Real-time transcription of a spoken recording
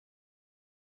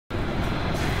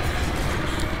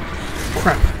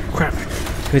Crap! Crap!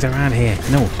 Who's around here?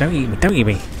 No! Don't eat me! Don't eat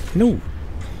me! No!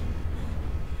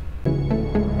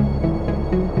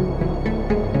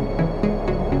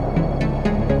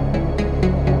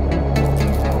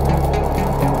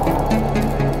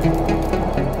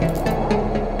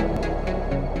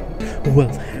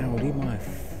 Well, howdy my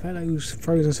fellows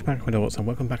frozen Subnautica adults, and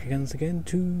welcome back again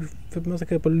to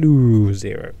Subnautica Below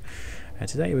Zero.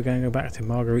 Today we're going to go back to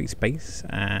Marguerit's base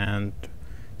and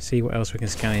see what else we can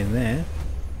scan in there,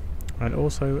 and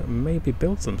also maybe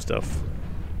build some stuff.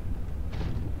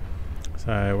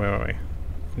 So where are we?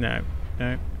 No,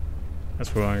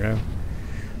 that's where I go.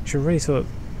 Should really sort of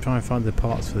try and find the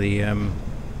parts for the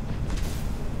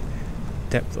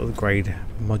depth of the grade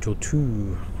module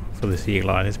 2 for the sea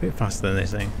glide. It's a bit faster than this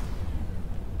thing,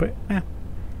 but yeah,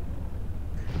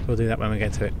 we'll do that when we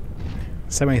get to it.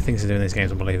 So many things to do in this game,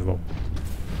 it's unbelievable.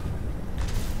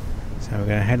 So we're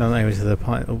going to head on over to the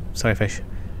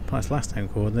pilot's last home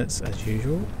coordinates as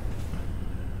usual,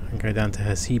 and go down to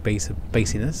her sea base of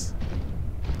basiness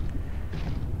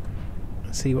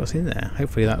and see what's in there.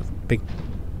 Hopefully that big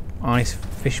ice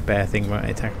fish bear thing won't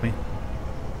attack me,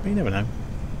 but you never know.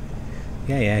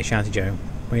 Yeah, Shouty Joe,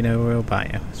 we know all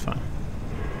about you, it's fine.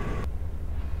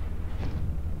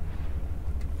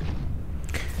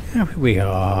 Here we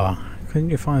are. Couldn't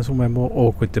you find somewhere more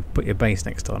awkward to put your base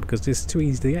next time? Because this is too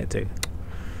easy to get to.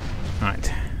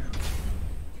 Right.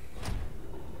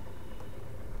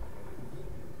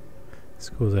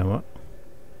 School zone what?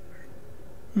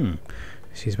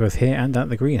 She's both here and at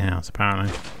the greenhouse,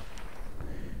 apparently.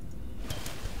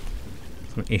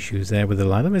 Some issues there with the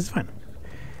ladder, but it's fine.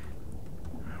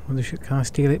 Can I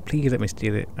steal it? Please let me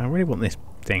steal it. I really want this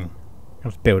thing.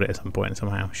 I'll have to build it at some point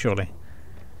somehow, surely.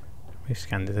 We've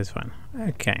scanned it, it's fine.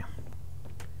 Okay.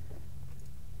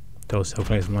 Door's still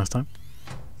closed from last time.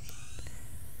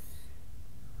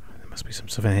 There must be some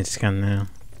stuff in here to scan now.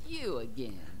 You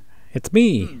again. It's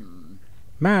me!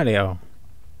 Mario!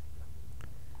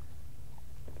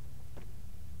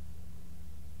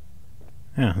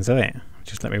 Yeah, is that it?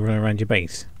 Just let me run around your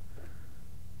base.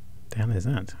 The hell is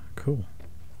that? Cool.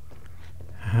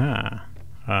 Ah.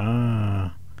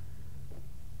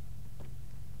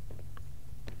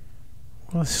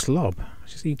 What a slob.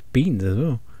 Just eat beans as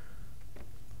well.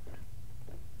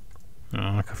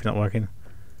 Oh, coffee not working.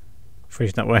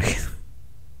 Fridge not working.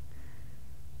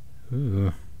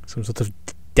 Ooh, some sort of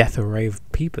death array of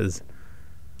peepers.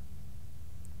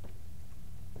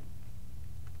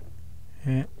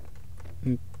 Yeah.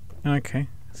 Okay,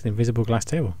 it's an invisible glass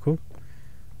table. Cool.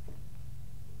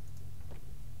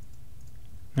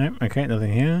 Nope, okay,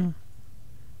 nothing here.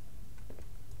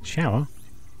 Shower?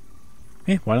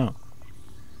 Yeah, why not?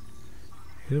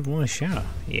 Who would want a shower?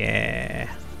 Yeah.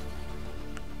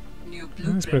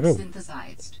 That's pretty cool.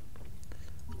 Synthesized.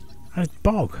 That's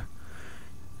bog. I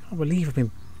can't believe I've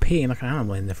been peeing like an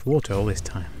animal in the water all this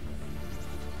time.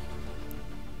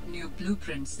 New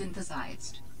blueprint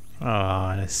synthesized.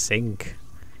 Ah, and a sink.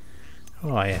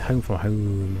 Oh yeah, home from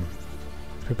home.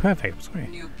 So perfect. Sorry.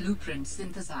 New blueprint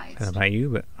synthesized. I don't know about you,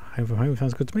 but home from home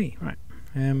sounds good to me. Right.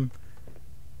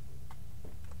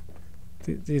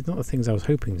 These are not the things I was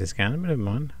hoping to scan, but never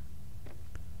mind.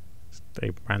 Just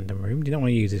a random room. Do you not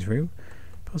want to use this room?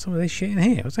 Put some of this shit in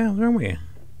here. What the hell's wrong with you?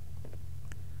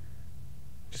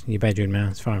 Just in your bedroom now.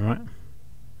 It's fine, right?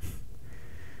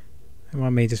 Don't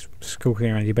mind me just skulking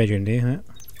around your bedroom, do you?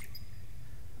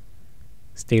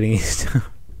 Stealing your stuff.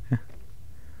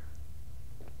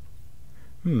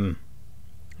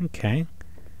 Okay.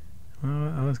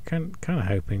 Well, I was kind of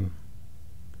hoping.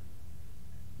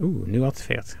 Ooh, new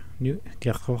artifact. New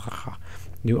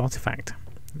artifact.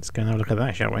 Let's go and have a look at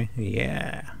that, shall we?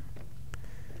 Yeah.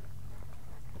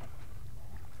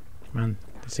 Man,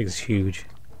 this thing's huge.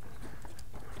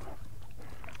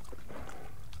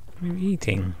 What are you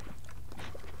eating?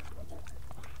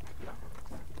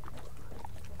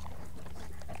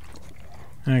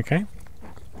 Okay.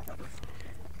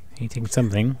 Eating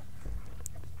something.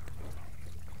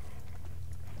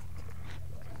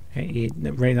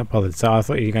 You're really not bothered, so I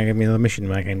thought you were going to give me another mission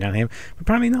when I came down here, but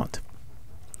apparently not.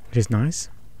 Which is nice.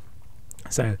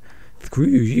 So, screw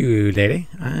you, lady.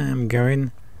 I'm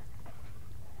going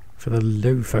for the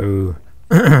LOFO.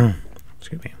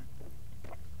 Excuse me.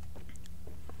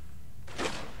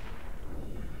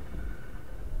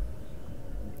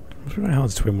 It's very hard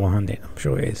to swim one-handed, I'm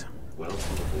sure it is. Welcome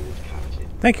aboard, Captain.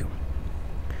 Thank you.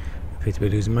 I appear to be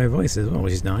losing my voice as well,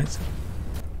 which is nice.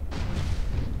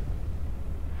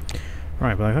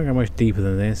 Right, but I can't go much deeper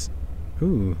than this.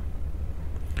 Ooh.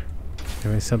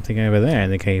 There is something over there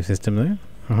in the cave system there.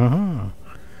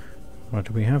 What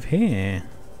do we have here?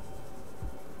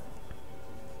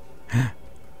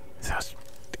 That's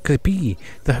Could it be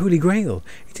the Holy Grail?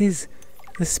 It is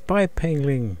the spy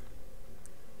pangling.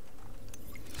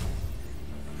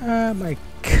 Oh my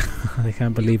god, I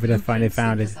can't believe it. I finally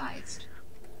found it. Synthesized.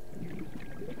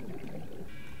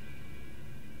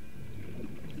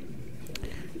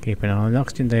 Keep an eye on the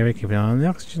oxygen, David. Keep an eye on the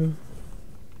oxygen.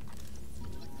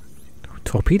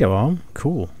 Torpedo arm?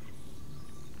 Cool.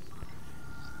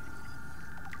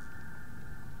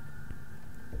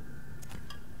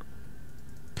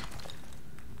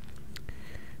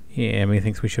 Yeah,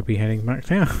 methinks we should be heading back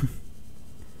down.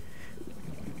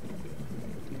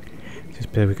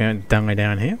 Just better we don't die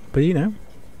down here, but you know.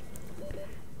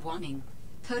 Warning.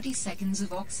 30 seconds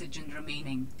of oxygen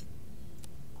remaining.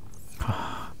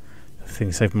 The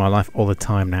thing saved my life all the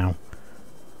time now.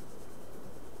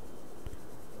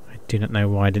 I do not know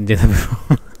why I didn't do that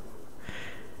before.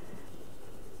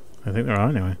 I think there are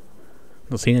anyway.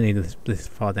 Not seen any of this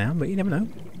far down, but you never know.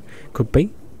 Could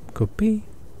be. Could be.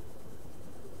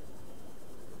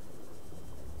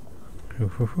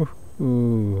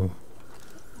 Ooh.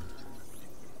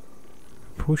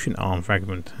 Portion arm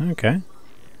fragment. Okay.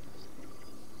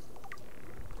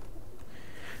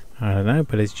 I don't know,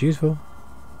 but it's useful.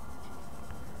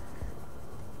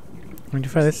 When you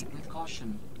find this? Proceed with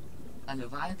caution. A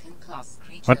Leviathan class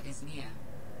creature What? is near.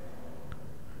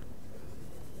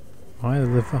 Why the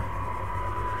liver?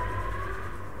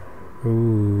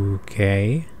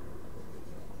 Okay.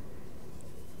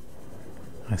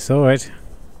 I saw it.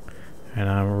 And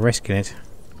I'm risking it.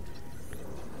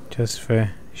 Just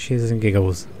for shizzles and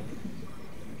giggles.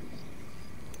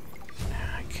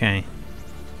 Okay.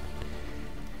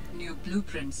 New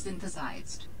blueprint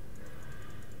synthesized.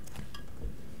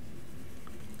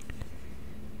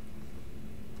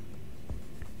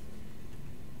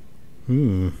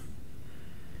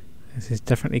 This is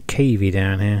definitely cavey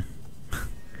down here.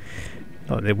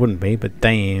 Not that it wouldn't be, but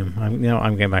damn. I'm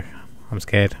going back. I'm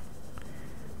scared.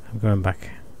 I'm going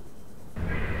back.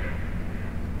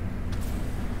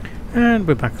 And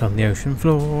we're back on the ocean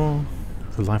floor.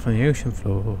 The life on the ocean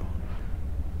floor.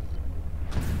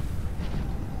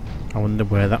 I wonder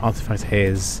where that artifact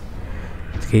is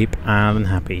to keep Alan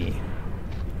happy.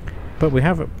 But we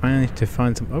have managed to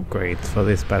find some upgrades for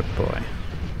this bad boy,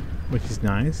 which is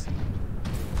nice.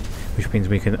 Which means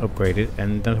we can upgrade it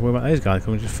and don't worry about those guys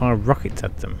because we just fire rockets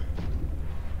at them.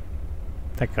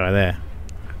 That guy there.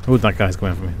 Oh, that guy's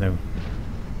going for me. No.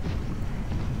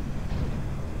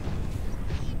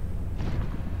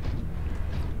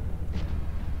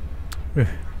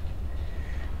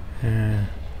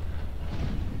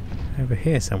 Over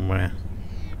here somewhere.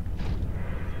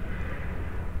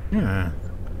 Yeah.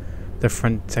 The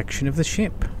front section of the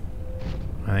ship,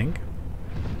 I think.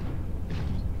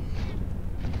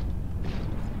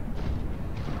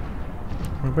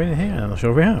 We've been in here. I'm not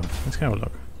sure we have. Let's go have a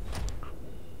look.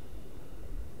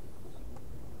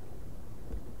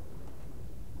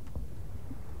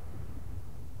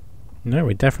 No,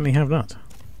 we definitely have not.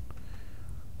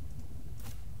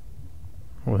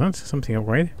 Well, that's something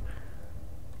upgrade.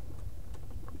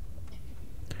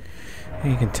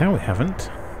 You can tell we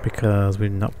haven't, because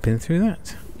we've not been through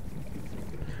that.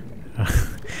 I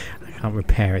can't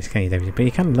repair it, can you, David? But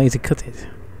you can laser cut it.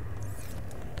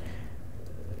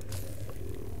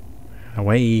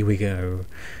 Away we go.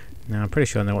 Now I'm pretty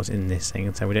sure I know what's in this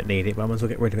thing, so we don't need it, but I might as well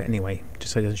get rid of it anyway,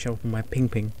 just so it doesn't show up on my ping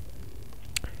ping.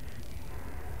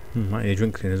 Might need a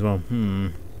drink clean as well.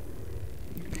 Ooh,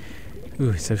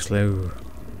 it's so slow.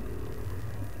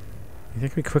 You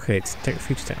think we quicker? It's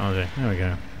future technology. There we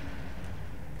go.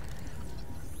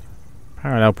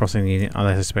 Parallel processing unit, as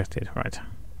I suspected. Right.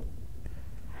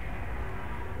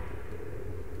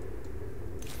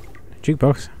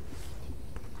 Jukebox.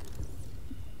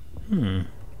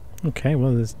 Okay,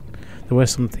 well there were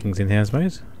some things in here, I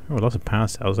suppose. Oh, lots of power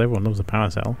cells. Everyone loves a power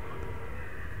cell.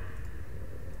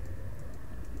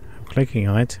 I'm clicking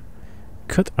on it.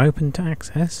 Cut open to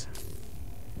access.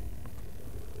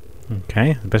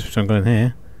 Okay, the best place I'm going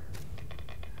here.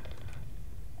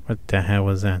 What the hell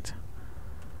was that?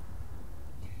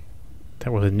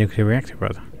 That was a nuclear reactor,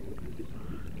 brother.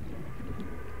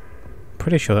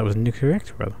 Pretty sure that was a nuclear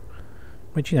reactor, brother.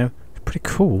 Which, you know, it's pretty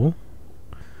cool.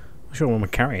 I'm sure when we're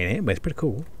carrying it, but it's pretty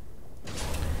cool.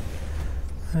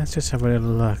 Let's just have a little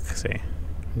look. See,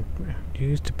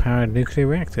 used to power nuclear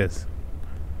reactors.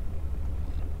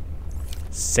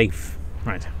 Safe,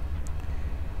 right?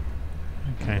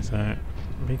 Okay, so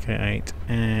VK8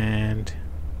 and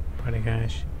body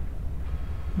cache.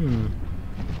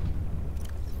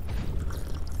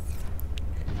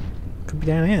 Could be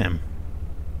down here.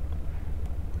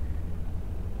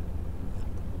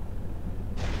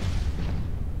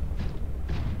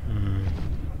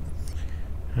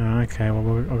 Okay, well,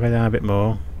 we'll go down a bit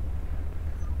more.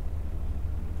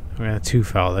 We're going too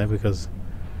far there because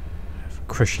of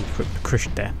crush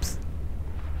depth.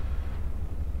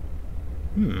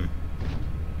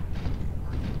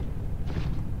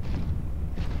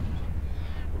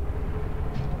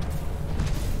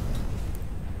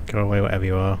 Go away, whatever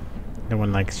you are. No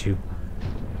one likes you.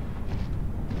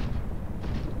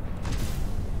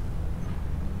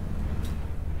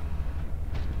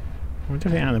 We're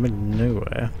definitely out in the middle of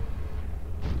nowhere.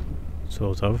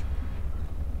 Sort of.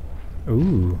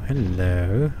 Ooh,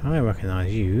 hello. I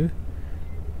recognise you.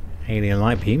 Alien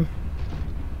light beam.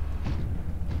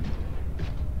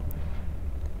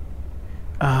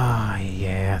 Ah,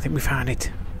 yeah, I think we found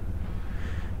it.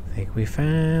 I think we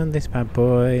found this bad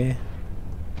boy.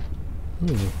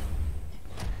 Ooh.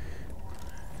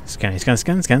 Scan.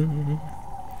 Scan.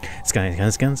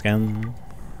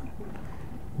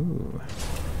 Ooh.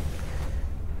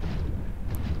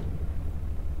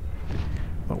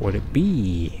 What would it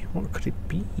be? What could it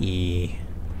be?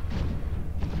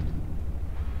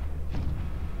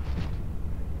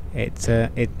 It's a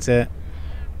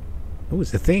oh,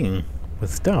 it's a thing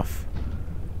with stuff.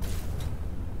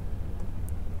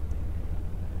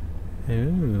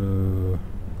 Ooh.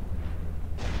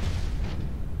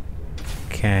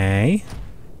 Okay.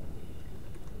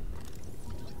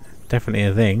 Definitely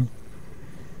a thing.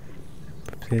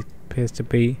 It appears to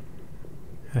be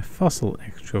a fossil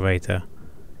excavator.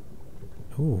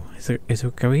 Ooh, it's a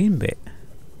green bit.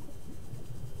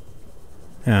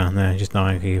 Oh no, just an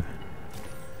iron cube.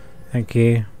 Thank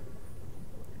you.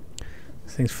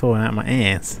 This thing's falling out of my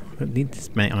ass. I don't need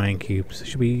this many iron cubes.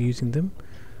 Should we be using them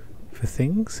for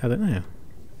things? I don't know.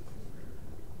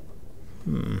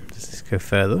 Does this go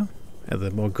further? Are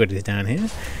there more goodies down here?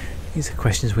 These are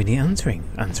questions we need answering.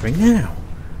 Answering now.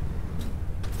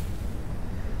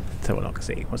 Let's have a look,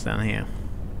 see what's down here.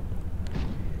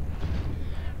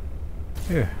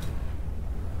 Ugh.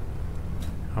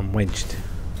 I'm wedged.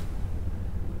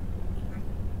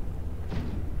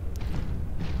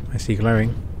 I see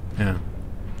glowing. Yeah.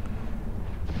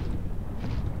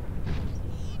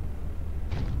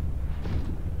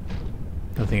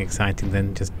 Nothing exciting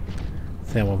then, just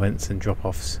thermal vents and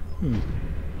drop-offs.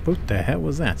 What the hell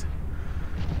was that?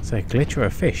 It's a glitch or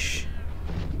a fish?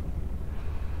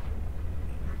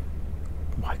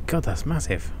 My god, that's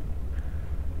massive.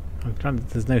 I'm glad that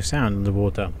there's no sound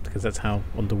underwater, because that's how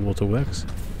underwater works.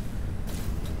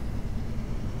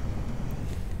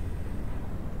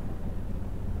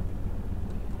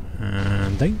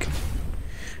 And dink.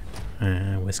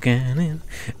 And we're scanning,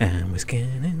 and we're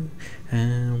scanning,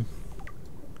 and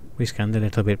we scanned a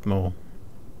little bit more.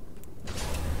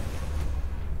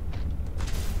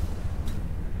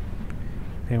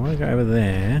 Okay, I want to go over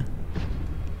there.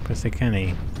 Press the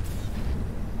canny.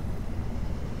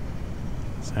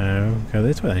 So, go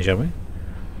this way then, shall we?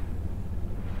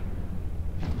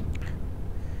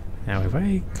 Now we're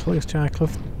very close to our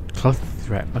cloth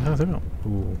threat.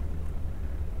 Ooh.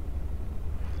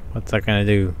 What's that gonna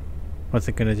do? What's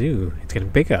it gonna do? It's getting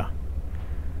bigger.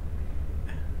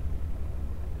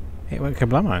 It went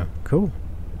kablamo. Cool.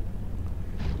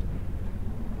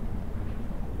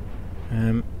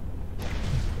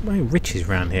 No riches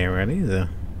around here really, is there?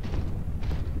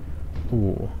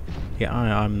 Ooh. Yeah,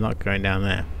 I'm not going down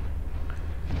there.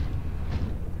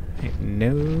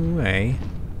 No way.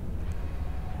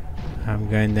 I'm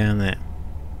going down there.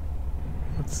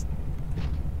 What's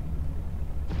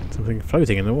something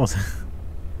floating in the water?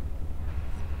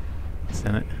 What's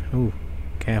in it? Ooh,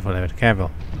 careful there, careful.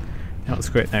 Not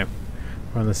screw it, no.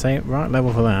 We're on the same right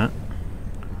level for that.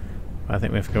 But I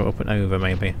think we have to go up and over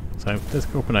maybe. So let's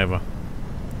go up and over.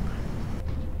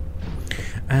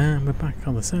 And we're back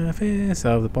on the surface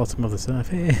of the bottom of the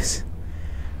surface.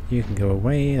 You can go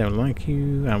away, I don't like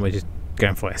you, and we're just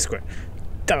going for a square.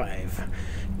 Dive!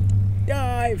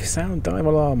 Dive! Sound dive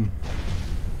alarm!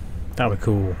 That'll be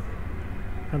cool.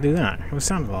 I'll do that. Have a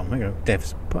sound alarm. There you go.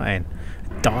 Devs, put in.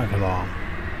 A dive alarm.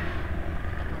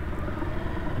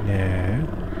 No.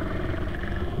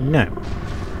 No.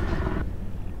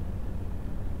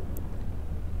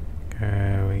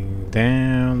 Going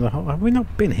down the hole. Have we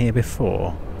not been here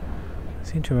before? I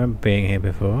seem to remember being here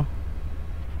before.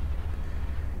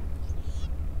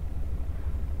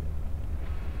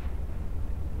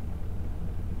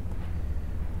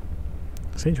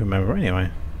 I seem to remember anyway.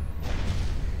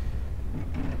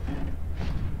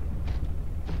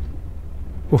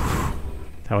 Oof,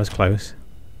 that was close.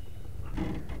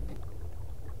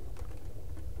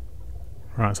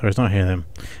 Right, so it's not here then.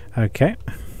 Okay.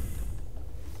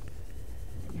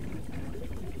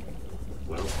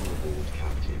 Welcome aboard,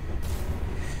 Captain.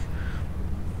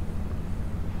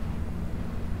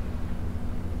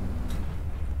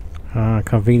 Ah,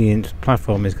 convenient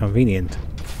platform is convenient.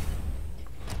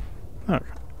 Look,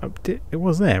 it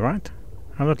was there, right?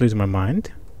 I'm not losing my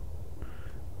mind.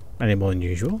 Any more than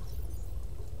usual.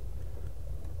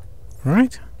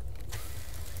 Right?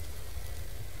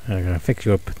 I'm going to fix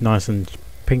you up nice and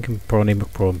pink and prawny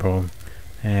prawn.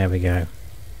 There we go.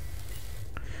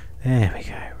 There we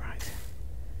go, right.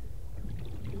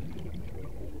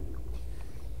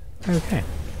 Okay.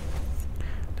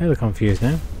 A little confused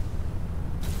now.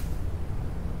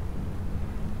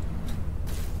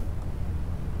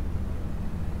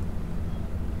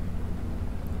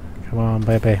 Come on,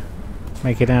 baby.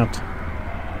 Make it out.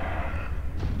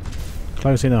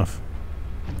 Close enough.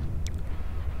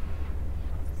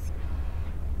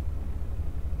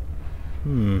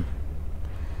 Do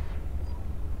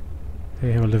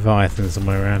we have a Leviathan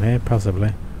somewhere around here?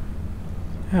 Possibly.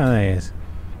 Oh, there he is.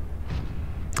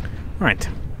 Right.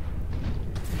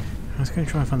 I was going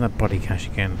to try and find that body cache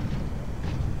again.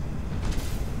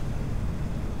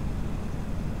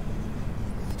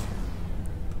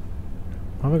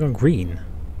 Why have I gone green?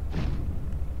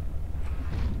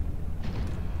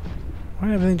 Why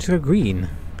did everything just go green?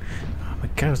 Oh my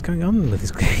god, what's going on with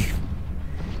this game?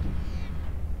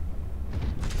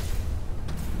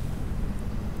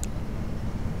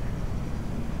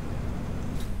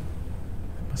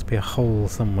 There must be a hole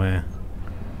somewhere.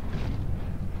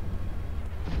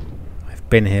 I've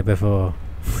been here before.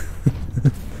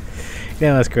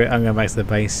 Yeah, that's great. I'm going back to the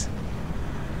base.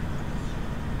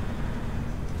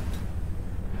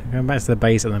 I'm going back to the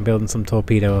base and I'm building some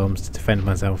torpedo arms to defend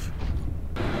myself.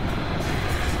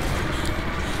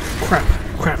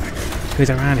 Crap! Who's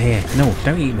around here? No,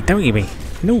 don't eat me! Don't eat me!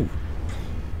 No!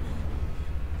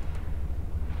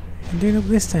 I'm doing up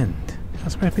this end. I'm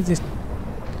supposed to be this.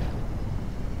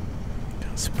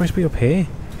 I'm supposed to be up here.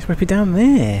 You're supposed to be down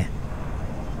there.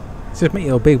 It's just meet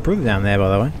your big brother down there, by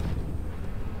the way.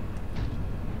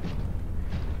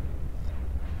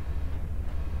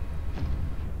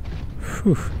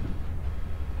 Whew.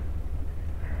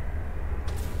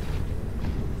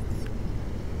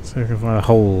 So we can find a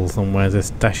hole somewhere to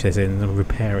stash this in and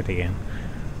repair it again.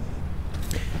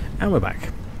 And we're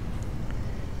back.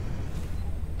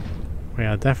 We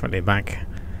are definitely back,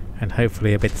 and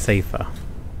hopefully a bit safer.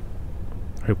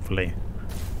 Hopefully.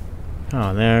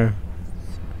 Oh no.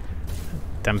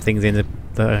 Damn things in the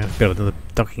building, the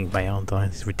docking bay, aren't I?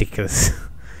 It's ridiculous.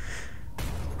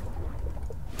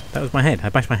 That was my head. I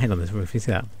bashed my head on this roof. You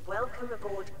see that? Welcome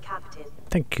aboard, Captain.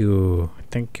 Thank you.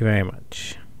 Thank you very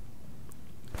much.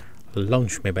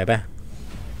 Launch me, baby.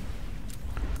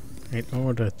 In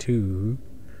order to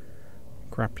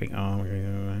grappling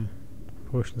arm,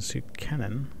 Prawn Suit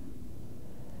cannon,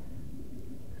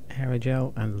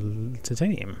 aerogel, and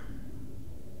titanium.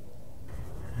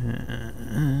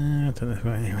 I don't know if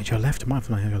I have your left. I might have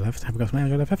my your left. Have I got my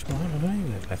your left?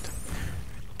 Left.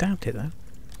 Doubt it though.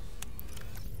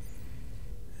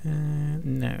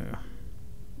 No.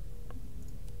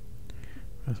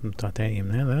 Got some titanium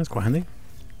there. That's quite handy.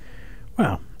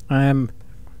 Well,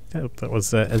 that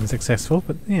was unsuccessful,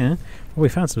 but yeah, well, we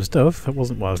found some stuff. That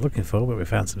wasn't what I was looking for, but we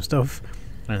found some stuff,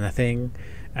 and a thing,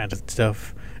 and the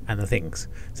stuff, and the things.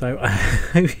 So I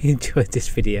hope you enjoyed this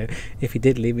video. If you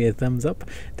did, leave me a thumbs up.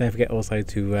 Don't forget also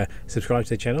to subscribe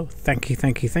to the channel. Thank you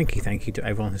to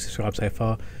everyone who subscribed so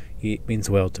far. It means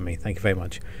the world to me. Thank you very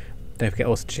much. Don't forget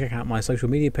also to check out my social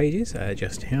media pages,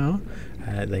 just here.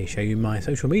 They show you my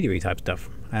social media type stuff.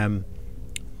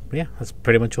 Yeah, that's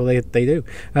pretty much all they do.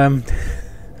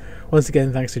 Once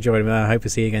again, thanks for joining me. I hope to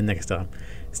see you again next time.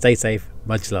 Stay safe.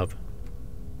 Much love.